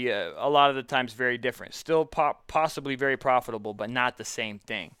going to be a lot of the times very different. Still possibly very profitable, but not the same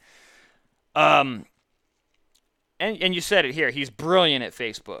thing. And you said it here. He's brilliant at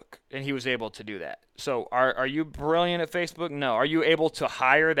Facebook, and he was able to do that. So are you brilliant at Facebook? No. Are you able to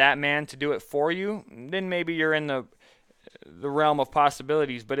hire that man to do it for you? Then maybe you're in the realm of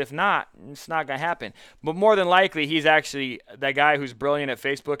possibilities. But if not, it's not going to happen. But more than likely, he's actually that guy who's brilliant at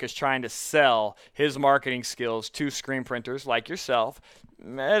Facebook is trying to sell his marketing skills to screen printers like yourself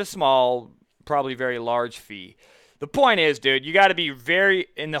at a small, probably very large fee. The point is, dude, you got to be very,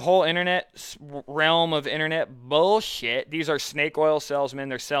 in the whole internet realm of internet bullshit, these are snake oil salesmen.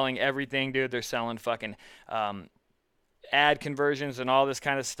 They're selling everything, dude. They're selling fucking ad conversions and all this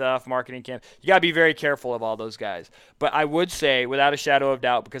kind of stuff, marketing camp. You got to be very careful of all those guys. But I would say, without a shadow of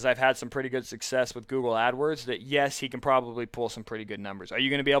doubt, because I've had some pretty good success with Google AdWords, that yes, he can probably pull some pretty good numbers. Are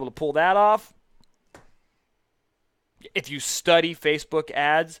you going to be able to pull that off? If you study Facebook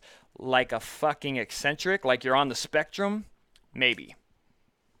ads like a fucking eccentric, like you're on the spectrum, maybe.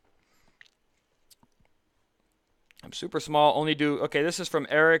 I'm super small, only do, okay, this is from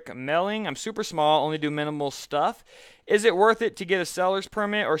Eric Melling. I'm super small, only do minimal stuff. Is it worth it to get a seller's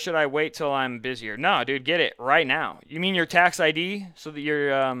permit, or should I wait till I'm busier? No, dude, get it right now. You mean your tax ID so that you're,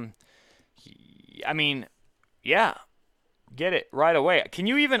 yeah, get it right away. Can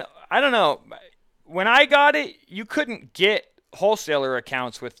you even, I don't know, when I got it, you couldn't get wholesaler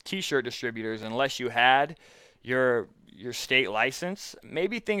accounts with t-shirt distributors unless you had your state license.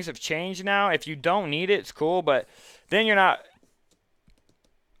 Maybe things have changed now. If you don't need it, it's cool, but then you're not,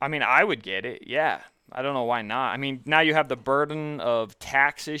 I would get it. Yeah. I don't know why not. Now you have the burden of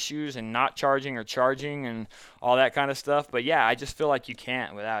tax issues and not charging or charging and all that kind of stuff. But yeah, I just feel like you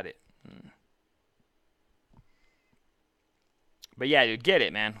can't without it. But yeah, dude, get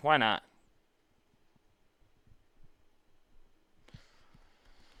it, man. Why not?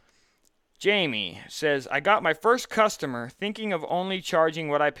 Jamie says, I got my first customer thinking of only charging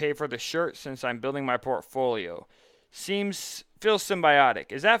what I pay for the shirt since I'm building my portfolio. Feels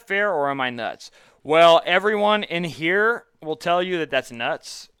symbiotic. Is that fair or am I nuts? Well, everyone in here will tell you that that's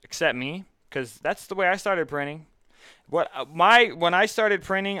nuts, except me, because that's the way I started printing. When I started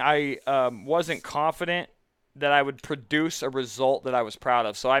printing, I wasn't confident that I would produce a result that I was proud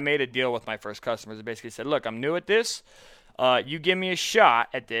of. So I made a deal with my first customers. I basically said, look, I'm new at this. You give me a shot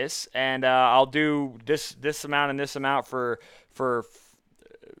at this, and I'll do this amount and this amount for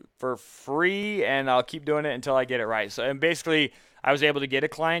for free, and I'll keep doing it until I get it right. So, and basically, I was able to get a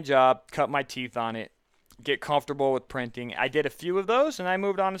client job, cut my teeth on it, get comfortable with printing. I did a few of those, and I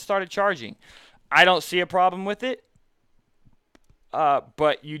moved on and started charging. I don't see a problem with it,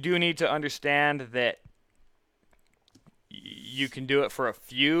 but you do need to understand that you can do it for a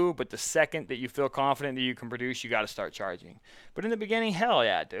few, but the second that you feel confident that you can produce, you got to start charging. But in the beginning, hell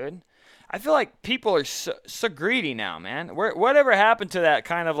yeah, dude. I feel like people are so greedy now, man. Whatever happened to that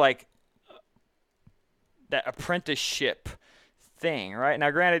kind of like that apprenticeship thing, right? Now,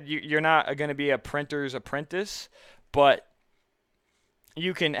 granted, you're not going to be a printer's apprentice, but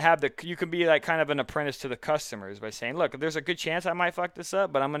you can be like kind of an apprentice to the customers by saying, look, there's a good chance I might fuck this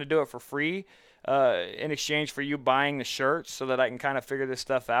up, but I'm going to do it for free in exchange for you buying the shirts so that I can kind of figure this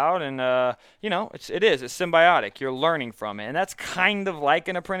stuff out. And, it's symbiotic. You're learning from it. And that's kind of like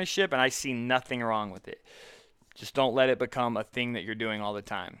an apprenticeship, and I see nothing wrong with it. Just don't let it become a thing that you're doing all the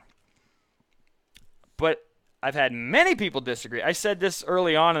time. But I've had many people disagree. I said this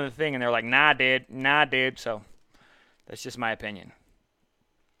early on in the thing, and they're like, nah, dude. So that's just my opinion.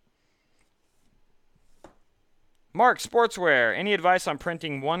 Mark, sportswear. Any advice on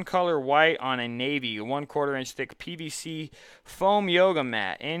printing one color white on a navy, 1/4 inch thick PVC foam yoga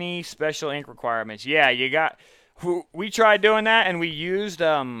mat? Any special ink requirements? Yeah, we tried doing that, and we used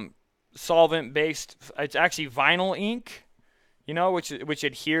solvent-based, it's actually vinyl ink, which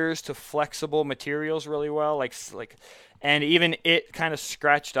adheres to flexible materials really well, like, and even it kind of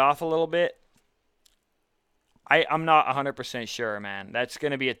scratched off a little bit. I'm not 100% sure, man. That's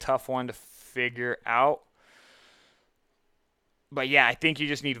going to be a tough one to figure out. But yeah, I think you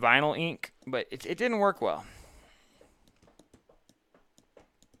just need vinyl ink, but it didn't work well.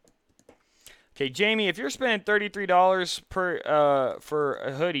 Okay, Jamie, if you're spending $33 for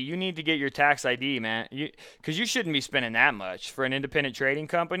a hoodie, you need to get your tax ID, man. Because you shouldn't be spending that much for an independent trading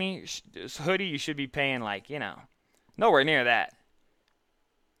company. This hoodie, you should be paying nowhere near that.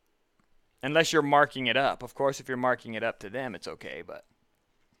 Unless you're marking it up. Of course, if you're marking it up to them, it's okay, but.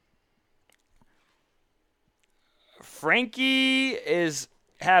 Frankie is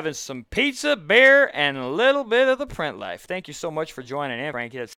having some pizza, beer, and a little bit of the print life. Thank you so much for joining in,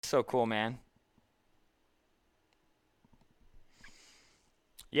 Frankie. That's so cool, man.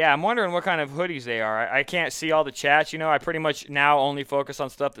 Yeah, I'm wondering what kind of hoodies they are. I can't see all the chats. I pretty much now only focus on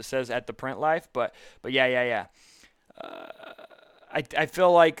stuff that says at the print life. But yeah. I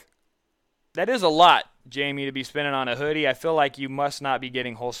feel like that is a lot, Jamie, to be spending on a hoodie. I feel like you must not be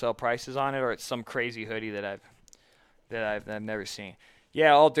getting wholesale prices on it, or it's some crazy hoodie that I've never seen.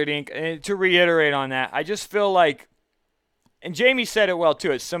 Yeah, Altered Ink. And to reiterate on that, I just feel like, and Jamie said it well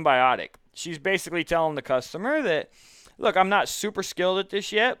too, it's symbiotic. She's basically telling the customer that, look, I'm not super skilled at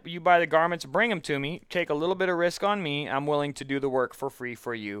this yet. But you buy the garments, bring them to me, take a little bit of risk on me. I'm willing to do the work for free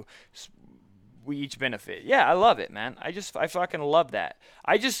for you. We each benefit. Yeah, I love it, man. I fucking love that.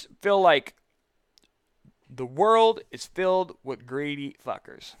 I just feel like the world is filled with greedy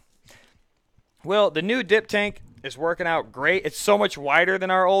fuckers. Well, the new dip tank is working out great. It's so much wider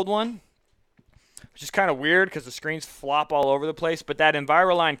than our old one, which is kind of weird because the screens flop all over the place. But that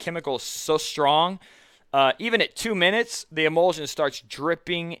Enviroline chemical is so strong. Even at 2 minutes, the emulsion starts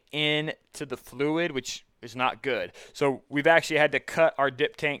dripping into the fluid, which is not good. So we've actually had to cut our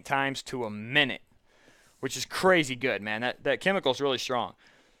dip tank times to a minute, which is crazy good, man. That chemical is really strong.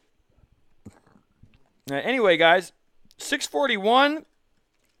 Anyway, guys, 6:41.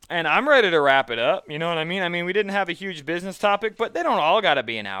 And I'm ready to wrap it up. You know what I mean? I mean, we didn't have a huge business topic, but they don't all got to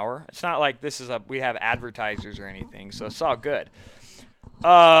be an hour. It's not like we have advertisers or anything, so it's all good.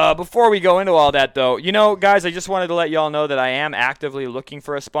 Before we go into all that, though, guys, I just wanted to let y'all know that I am actively looking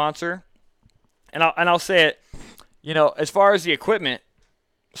for a sponsor. And I'll say it, as far as the equipment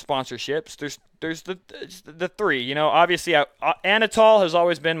sponsorships, there's the three. Obviously, Anatol has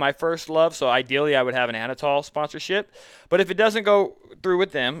always been my first love, so ideally I would have an Anatol sponsorship. But if it doesn't go through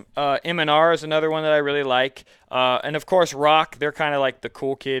with them, M&R is another one that I really like. And, of course, Rock, they're kind of like the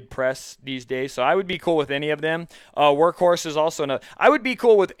cool kid press these days, so I would be cool with any of them. Workhorse is also another. I would be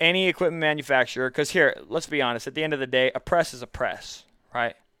cool with any equipment manufacturer because, here, let's be honest, at the end of the day, a press is a press,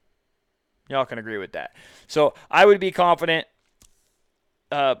 right? Y'all can agree with that. So I would be confident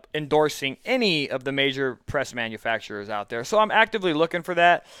endorsing any of the major press manufacturers out there. So I'm actively looking for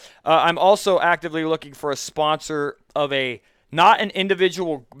that. I'm also actively looking for a sponsor of not an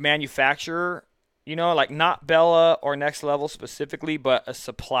individual manufacturer, like not Bella or Next Level specifically, but a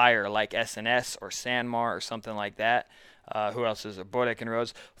supplier like SNS or Sanmar or something like that. Who else is there? Bodek and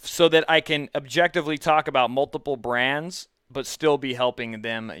Rhodes. So that I can objectively talk about multiple brands, but still be helping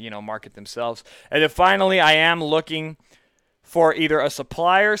them, market themselves. And then finally, I am looking for either a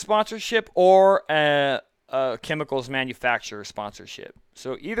supplier sponsorship or a chemicals manufacturer sponsorship.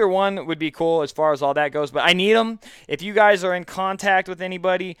 So either one would be cool as far as all that goes. But I need them. If you guys are in contact with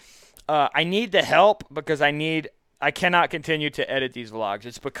anybody, I need the help because I cannot continue to edit these vlogs.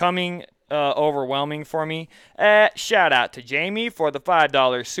 It's becoming overwhelming for me. Shout out to Jamie for the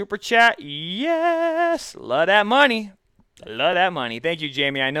 $5 super chat. Yes, love that money. Love that money. Thank you,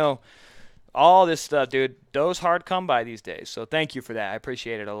 Jamie. I know all this stuff, dude. Those hard come by these days. So thank you for that. I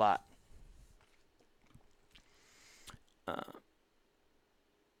appreciate it a lot.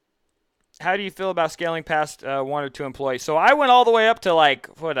 How do you feel about scaling past 1 or 2 employees? So I went all the way up to like,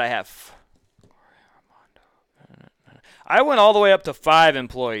 what did I have? I went all the way up to 5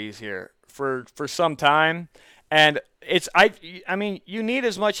 employees here for some time. And I mean, you need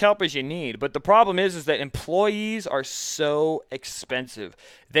as much help as you need. But the problem is that employees are so expensive.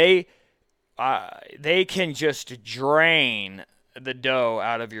 They can just drain the dough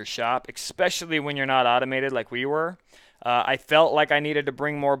out of your shop, especially when you're not automated like we were. I felt like I needed to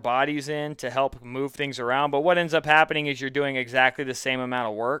bring more bodies in to help move things around. But what ends up happening is you're doing exactly the same amount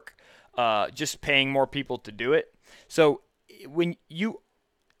of work, just paying more people to do it. So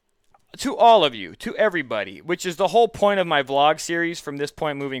to all of you, to everybody, which is the whole point of my vlog series from this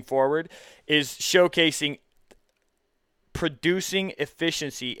point moving forward, is showcasing producing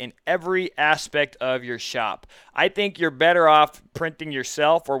efficiency in every aspect of your shop. I think you're better off printing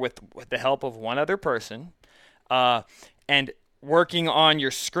yourself or with the help of one other person, and working on your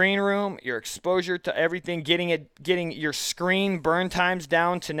screen room, your exposure to everything, getting your screen burn times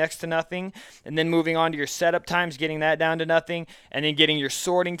down to next to nothing, and then moving on to your setup times, getting that down to nothing, and then getting your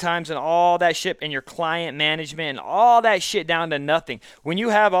sorting times and all that shit and your client management and all that shit down to nothing. When you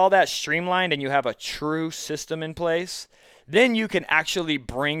have all that streamlined and you have a true system in place, then you can actually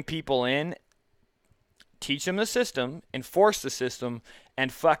bring people in, teach them the system, enforce the system,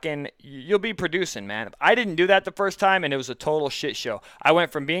 and fucking you'll be producing, man. I didn't do that the first time, and it was a total shit show. I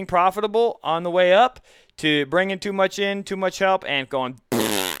went from being profitable on the way up to bringing too much in, too much help, and going.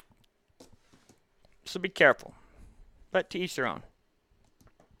 So be careful. But to each their own.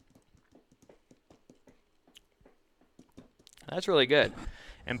 That's really good.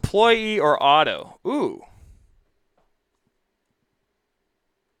 Employee or auto? Ooh.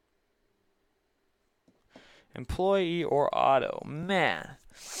 Employee or auto? Man.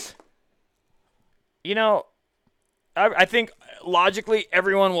 You know, I think logically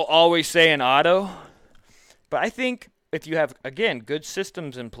everyone will always say an auto. But I think if you have, again, good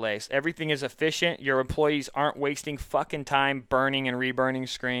systems in place, everything is efficient, your employees aren't wasting fucking time burning and reburning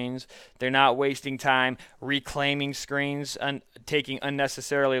screens. They're not wasting time reclaiming screens, taking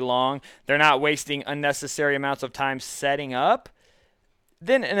unnecessarily long. They're not wasting unnecessary amounts of time setting up.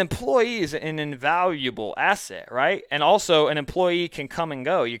 Then an employee is an invaluable asset, right? And also an employee can come and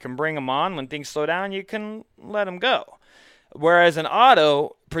go. You can bring them on. When things slow down, you can let them go. Whereas an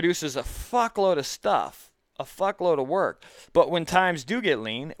auto produces a fuckload of stuff, a fuckload of work. But when times do get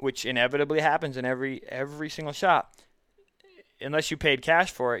lean, which inevitably happens in every single shop, unless you paid cash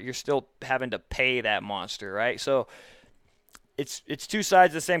for it, you're still having to pay that monster, right? So it's two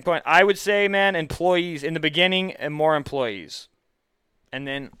sides of the same coin. I would say, man, employees in the beginning and more employees. And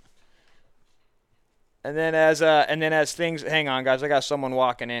then as things, hang on, guys, I got someone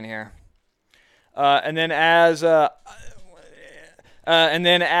walking in here. And then as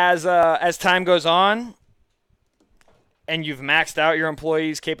time goes on, and you've maxed out your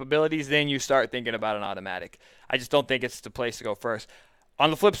employees' capabilities, then you start thinking about an automatic. I just don't think it's the place to go first. On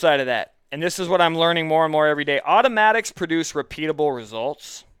the flip side of that, and this is what I'm learning more and more every day, automatics produce repeatable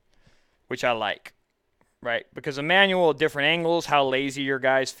results, which I like. Right, because a manual, different angles, how lazy your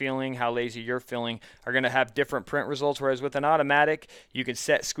guy's feeling, how lazy you're feeling, are going to have different print results. Whereas with an automatic, you can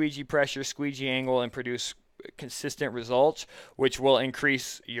set squeegee pressure, squeegee angle, and produce consistent results, which will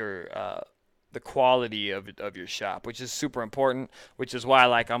increase your the quality of your shop, which is super important. Which is why,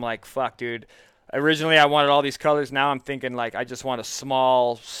 I'm like, fuck, dude. Originally, I wanted all these colors. Now I'm thinking, I just want a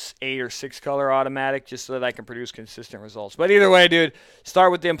small 8 or 6 color automatic just so that I can produce consistent results. But either way, dude,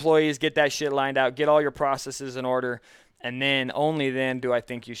 start with the employees, get that shit lined out, get all your processes in order, and then, only then, do I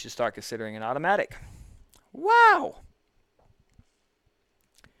think you should start considering an automatic. Wow.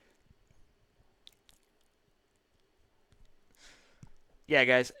 Yeah,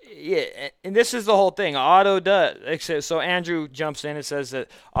 guys. Yeah, and this is the whole thing. Auto does. So Andrew jumps in and says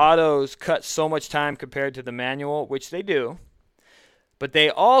that autos cut so much time compared to the manual, which they do. But they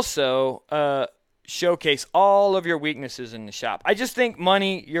also showcase all of your weaknesses in the shop. I just think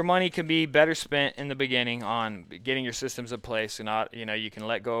your money can be better spent in the beginning on getting your systems in place, and not, you can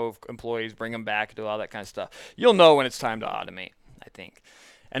let go of employees, bring them back, do all that kind of stuff. You'll know when it's time to automate, I think.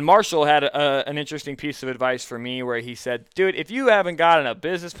 And Marshall had an interesting piece of advice for me where he said, dude, if you haven't gotten a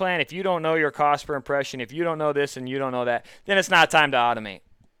business plan, if you don't know your cost per impression, if you don't know this and you don't know that, then it's not time to automate.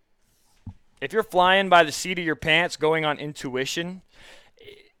 If you're flying by the seat of your pants, going on intuition,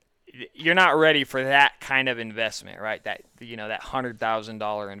 you're not ready for that kind of investment, right? That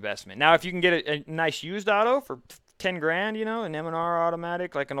 $100,000 investment. Now, if you can get a nice used auto for 10 grand, an M&R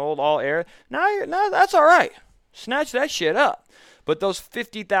automatic, like an old all air, now that's all right. Snatch that shit up. But those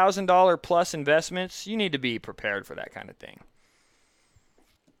 $50,000 plus investments, you need to be prepared for that kind of thing.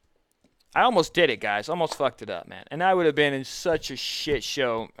 I almost did it, guys. Almost fucked it up, man. And I would have been in such a shit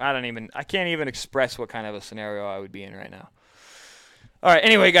show. I can't even express what kind of a scenario I would be in right now. All right,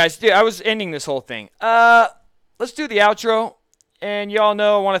 anyway, guys, dude, I was ending this whole thing. Let's do the outro. And y'all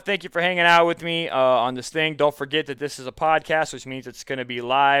know I want to thank you for hanging out with me on this thing. Don't forget that this is a podcast, which means it's going to be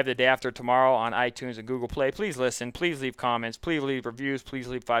live the day after tomorrow on iTunes and Google Play. Please listen. Please leave comments. Please leave reviews. Please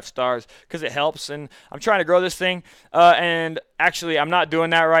leave 5 stars because it helps. And I'm trying to grow this thing. And actually, I'm not doing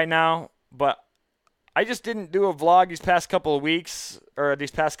that right now. But I just didn't do a vlog these past couple of weeks or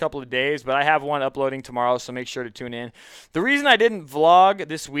these past couple of days. But I have one uploading tomorrow, so make sure to tune in. The reason I didn't vlog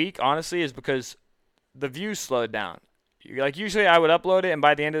this week, honestly, is because the views slowed down. Like, usually I would upload it, and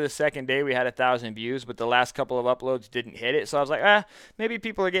by the end of the second day, we had 1,000 views, but the last couple of uploads didn't hit it. So I was like, maybe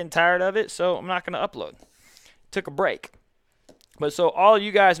people are getting tired of it, so I'm not going to upload. Took a break. But so all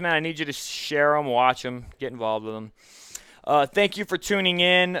you guys, man, I need you to share them, watch them, get involved with them. Thank you for tuning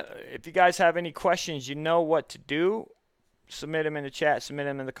in. If you guys have any questions, you know what to do. Submit them in the chat. Submit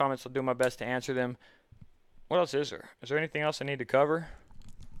them in the comments. I'll do my best to answer them. What else is there? Is there anything else I need to cover?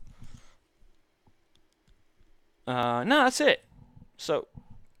 No, that's it. So,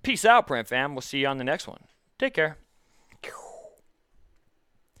 peace out, Print Fam. We'll see you on the next one. Take care.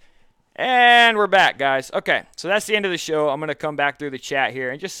 And we're back, guys. Okay, so that's the end of the show. I'm going to come back through the chat here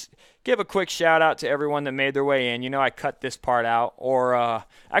and just give a quick shout out to everyone that made their way in. I cut this part out, or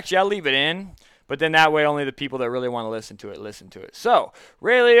actually, I'll leave it in. But then that way, only the people that really want to listen to it, listen to it. So,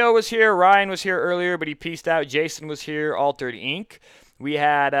 Ray Leo was here. Ryan was here earlier, but he peaced out. Jason was here. Altered Ink. We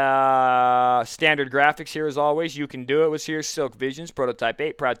had Standard Graphics here as always. You Can Do It was here. Silk Visions, Prototype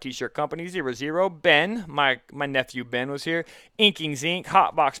 8, Proud T-Shirt Company, 00. Ben, my nephew Ben was here. Inkings Ink,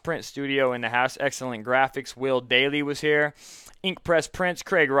 Hotbox Print Studio in the house. Excellent Graphics. Will Daly was here. Ink Press Prints,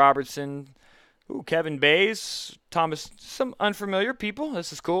 Craig Robertson. Kevin Bays. Thomas, some unfamiliar people.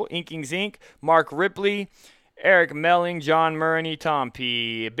 This is cool. Inkings Ink, Mark Ripley. Eric Melling, John Murney, Tom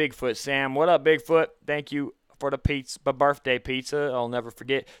P. Bigfoot Sam. What up, Bigfoot? Thank you for the birthday pizza. I'll never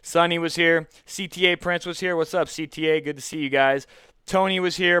forget. Sonny was here. CTA Prince was here. What's up, CTA? Good to see you guys. Tony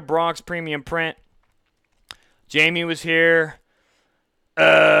was here. Bronx Premium Print. Jamie was here.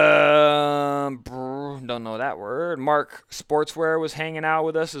 Don't know that word. Mark Sportswear was hanging out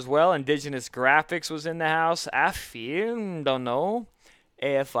with us as well. Indigenous Graphics was in the house. Don't know.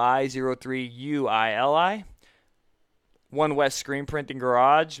 AFI03UILI. One West Screen Printing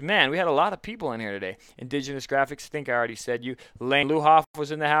Garage. Man, we had a lot of people in here today. Indigenous Graphics, I think I already said you. Lane Luhoff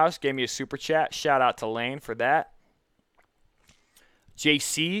was in the house, gave me a super chat. Shout out to Lane for that.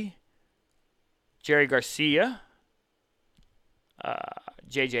 JC, Jerry Garcia,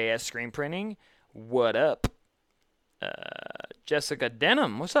 JJS Screen Printing. What up? Jessica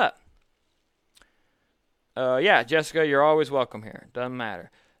Denham, what's up? Yeah, Jessica, you're always welcome here. Doesn't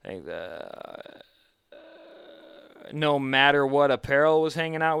matter. I think No Matter What Apparel was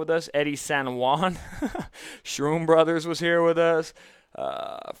hanging out with us. Eddie San Juan. Shroom Brothers was here with us.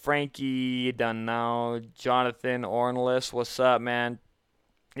 Frankie Dunnow. Jonathan Ornless. What's up, man?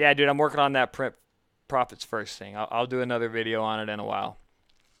 Yeah, dude, I'm working on that Print Profits First thing. I'll do another video on it in a while.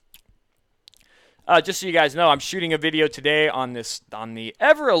 Just so you guys know, I'm shooting a video today on the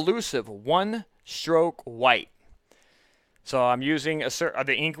ever elusive one-stroke white. So I'm using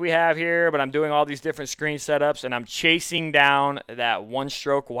the ink we have here, but I'm doing all these different screen setups, and I'm chasing down that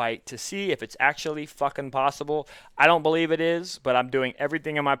one-stroke white to see if it's actually fucking possible. I don't believe it is, but I'm doing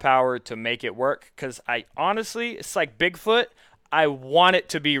everything in my power to make it work, because honestly, it's like Bigfoot. I want it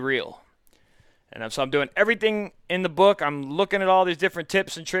to be real. And so I'm doing everything in the book. I'm looking at all these different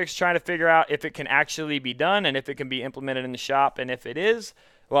tips and tricks, trying to figure out if it can actually be done and if it can be implemented in the shop. And if it is,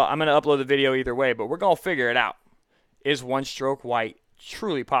 well, I'm going to upload the video either way, but we're going to figure it out. Is one-stroke white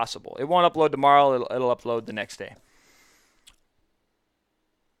truly possible? It won't upload tomorrow. It'll upload the next day.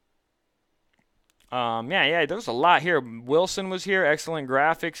 Yeah, there's a lot here. Wilson was here. Excellent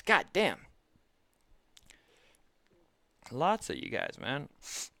Graphics. God damn. Lots of you guys, man.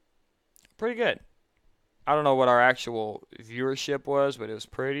 Pretty good. I don't know what our actual viewership was, but it was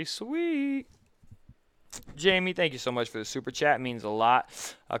pretty sweet. Jamie, thank you so much for the super chat. It means a lot.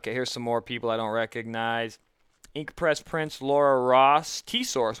 Okay, here's some more people I don't recognize. Ink Press Prince, Laura Ross,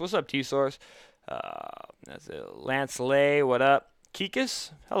 T-Source. What's up, T-Source? That's it. Lance Lay, what up?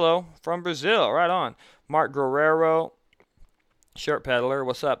 Kikas, hello, from Brazil, right on. Mark Guerrero, Shirt Peddler,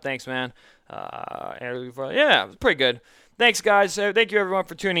 what's up? Thanks, man. Yeah, it was pretty good. Thanks, guys. Thank you, everyone,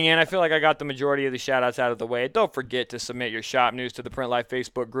 for tuning in. I feel like I got the majority of the shout-outs out of the way. Don't forget to submit your shop news to the Print Life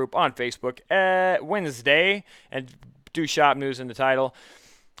Facebook group on Facebook Wednesday and do shop news in the title.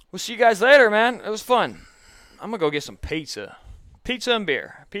 We'll see you guys later, man. It was fun. I'm going to go get some pizza. Pizza and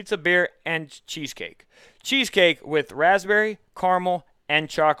beer. Pizza, beer, and cheesecake. Cheesecake with raspberry, caramel, and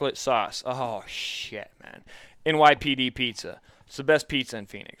chocolate sauce. Oh, shit, man. NYPD Pizza. It's the best pizza in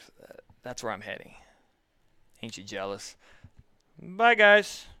Phoenix. That's where I'm heading. Ain't you jealous? Bye,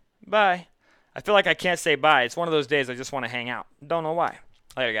 guys. Bye. I feel like I can't say bye. It's one of those days I just want to hang out. Don't know why.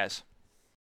 Later, guys.